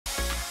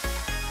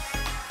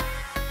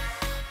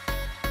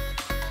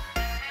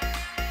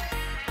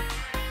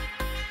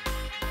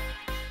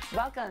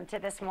Welcome to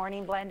this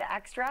Morning Blend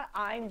Extra.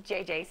 I'm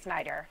JJ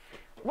Snyder.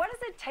 What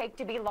does it take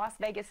to be Las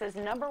Vegas's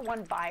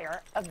 #1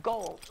 buyer of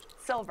gold,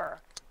 silver,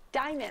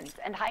 diamonds,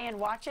 and high-end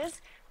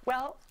watches?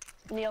 Well,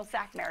 Neil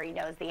Sackmary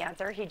knows the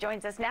answer. He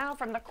joins us now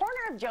from the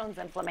corner of Jones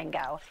and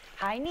Flamingo.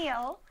 Hi,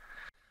 Neil.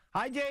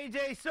 Hi,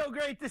 JJ. So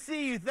great to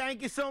see you.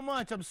 Thank you so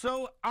much. I'm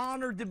so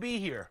honored to be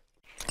here.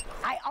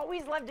 I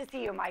always love to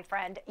see you, my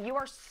friend. You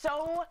are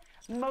so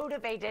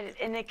motivated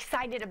and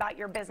excited about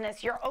your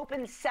business. You're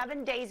open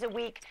 7 days a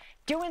week,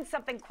 doing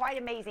something quite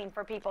amazing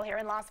for people here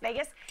in Las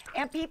Vegas.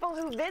 And people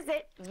who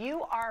visit,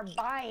 you are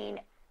buying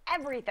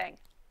everything.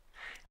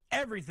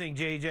 Everything,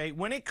 JJ.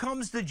 When it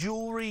comes to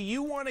jewelry,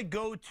 you want to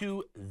go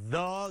to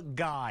the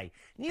guy.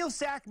 Neil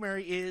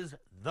Sackmary is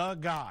the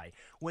guy.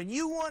 When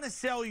you want to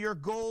sell your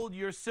gold,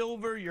 your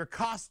silver, your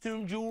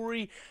costume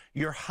jewelry,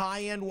 your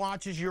high-end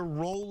watches, your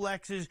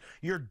Rolexes,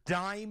 your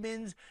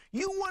diamonds,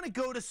 you want to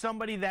go to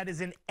somebody that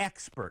is an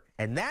expert,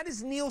 and that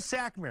is Neil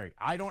Sackmary.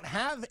 I don't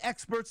have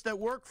experts that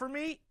work for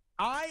me.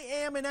 I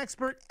am an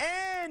expert,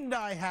 and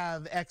I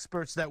have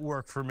experts that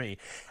work for me.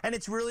 And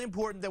it's really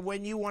important that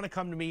when you want to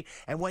come to me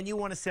and when you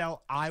want to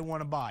sell, I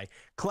want to buy.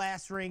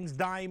 Class rings,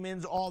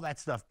 diamonds, all that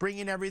stuff. Bring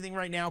in everything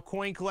right now.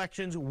 Coin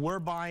collections, we're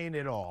buying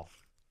it all.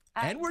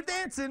 And we're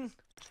dancing.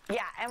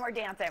 Yeah, and we're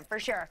dancing, for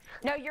sure.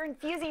 No, you're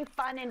infusing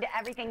fun into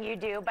everything you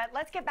do, but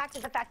let's get back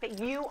to the fact that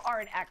you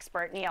are an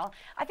expert, Neil.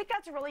 I think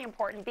that's really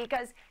important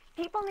because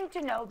people need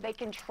to know they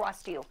can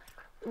trust you.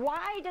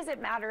 Why does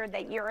it matter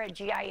that you're a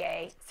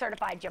GIA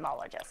certified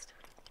gemologist?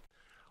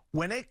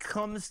 When it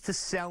comes to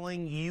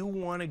selling, you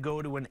want to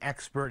go to an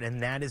expert,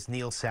 and that is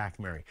Neil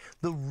Sackmary.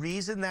 The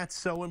reason that's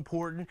so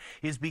important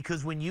is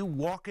because when you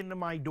walk into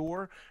my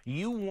door,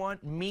 you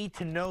want me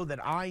to know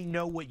that I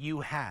know what you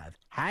have.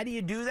 How do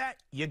you do that?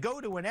 You go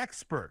to an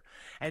expert.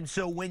 And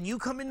so when you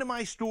come into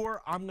my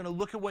store, I'm going to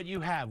look at what you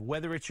have,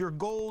 whether it's your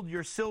gold,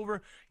 your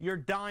silver, your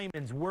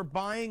diamonds. We're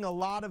buying a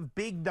lot of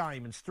big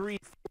diamonds, 3,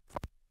 4, 5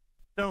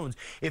 stones.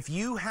 If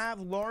you have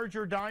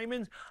larger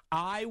diamonds,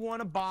 I want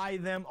to buy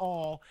them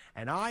all,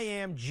 and I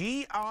am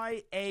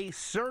GIA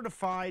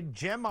certified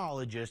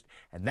gemologist,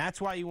 and that's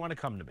why you want to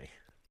come to me.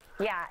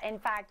 Yeah, in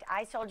fact,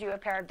 I sold you a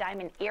pair of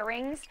diamond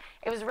earrings.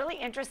 It was really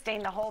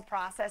interesting, the whole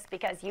process,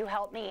 because you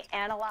helped me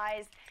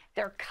analyze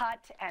their cut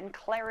and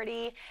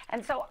clarity,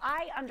 and so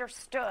I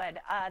understood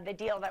the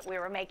deal that we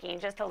were making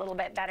just a little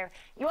bit better.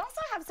 You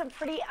also have some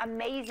pretty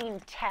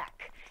amazing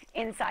tech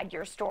inside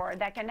your store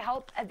that can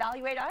help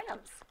evaluate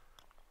items.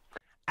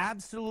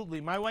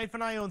 Absolutely. My wife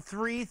and I own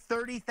 3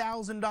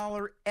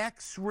 $30,000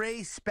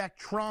 X-ray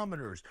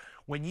spectrometers.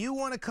 When you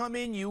want to come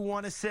in, you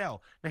want to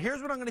sell. Now, here's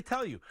what I'm going to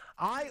tell you.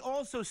 I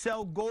also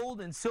sell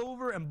gold and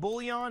silver and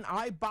bullion.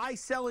 I buy,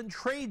 sell, and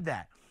trade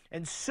that.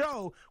 And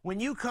so when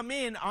you come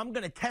in, I'm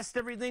going to test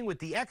everything with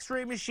the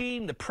X-ray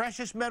machine, the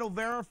precious metal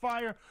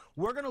verifier.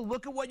 We're going to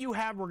look at what you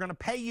have. We're going to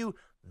pay you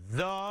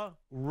the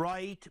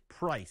right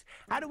price.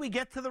 How do we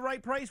get to the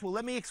right price? Well,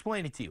 let me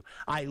explain it to you.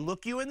 I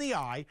look you in the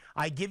eye.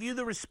 I give you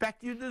the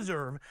respect you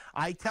deserve.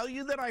 I tell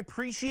you that I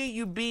appreciate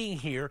you being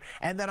here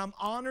and that I'm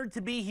honored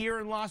to be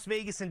here in Las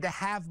Vegas and to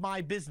have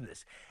my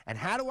business. And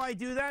how do I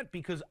do that?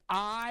 Because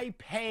I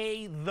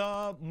pay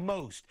the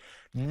most.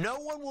 No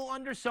one will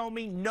undersell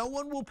me. No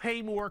one will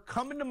pay more.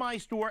 Come into my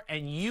store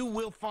and you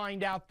will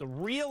find out the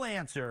real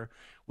answer,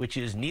 which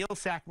is Neil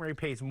Sackmary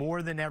pays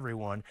more than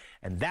everyone.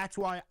 And that's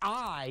why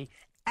I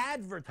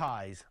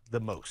advertise the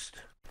most.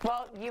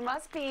 Well, you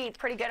must be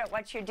pretty good at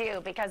what you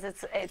do because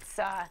it's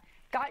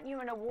gotten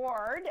you an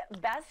award,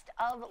 Best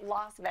of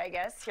Las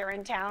Vegas here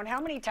in town. How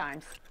many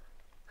times?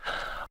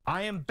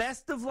 I am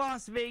Best of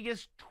Las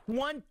Vegas,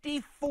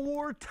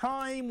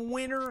 24-time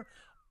winner,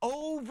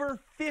 over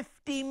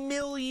 50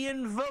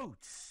 million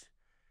votes.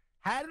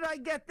 How did I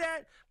get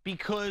that?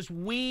 Because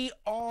we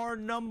are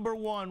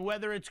 #1.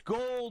 Whether it's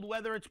gold,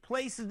 whether it's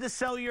places to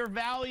sell your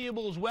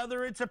valuables,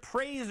 whether it's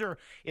appraiser,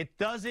 it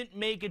doesn't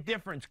make a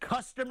difference.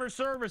 Customer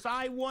service,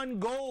 I won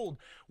gold.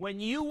 When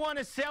you want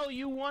to sell,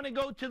 you want to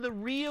go to the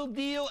real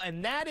deal,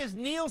 and that is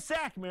Neil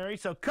Sackmary.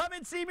 So come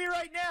and see me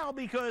right now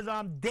because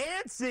I'm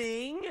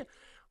dancing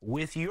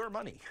with your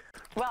money.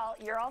 Well,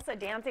 you're also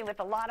dancing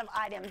with a lot of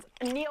items.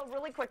 Neil,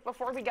 really quick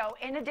before we go,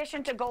 in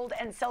addition to gold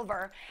and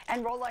silver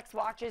and Rolex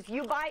watches,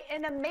 you buy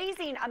an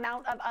amazing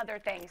amount of other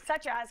things,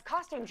 such as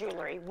costume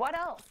jewelry. What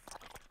else?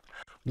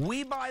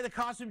 We buy the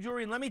costume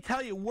jewelry, and let me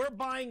tell you, we're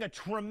buying a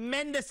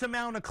tremendous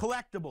amount of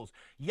collectibles.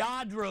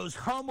 Yadros,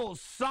 Hummels,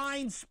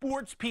 signed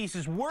sports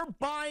pieces. We're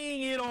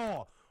buying it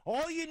all.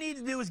 All you need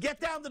to do is get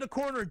down to the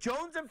corner of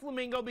Jones and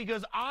Flamingo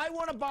because I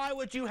want to buy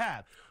what you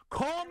have.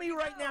 Call me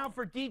right now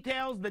for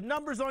details. The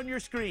number's on your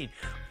screen.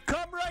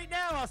 Come right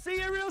now. I'll see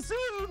you real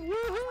soon.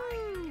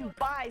 Woohoo!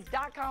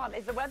 Buys.com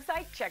is the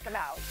website. Check them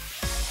out.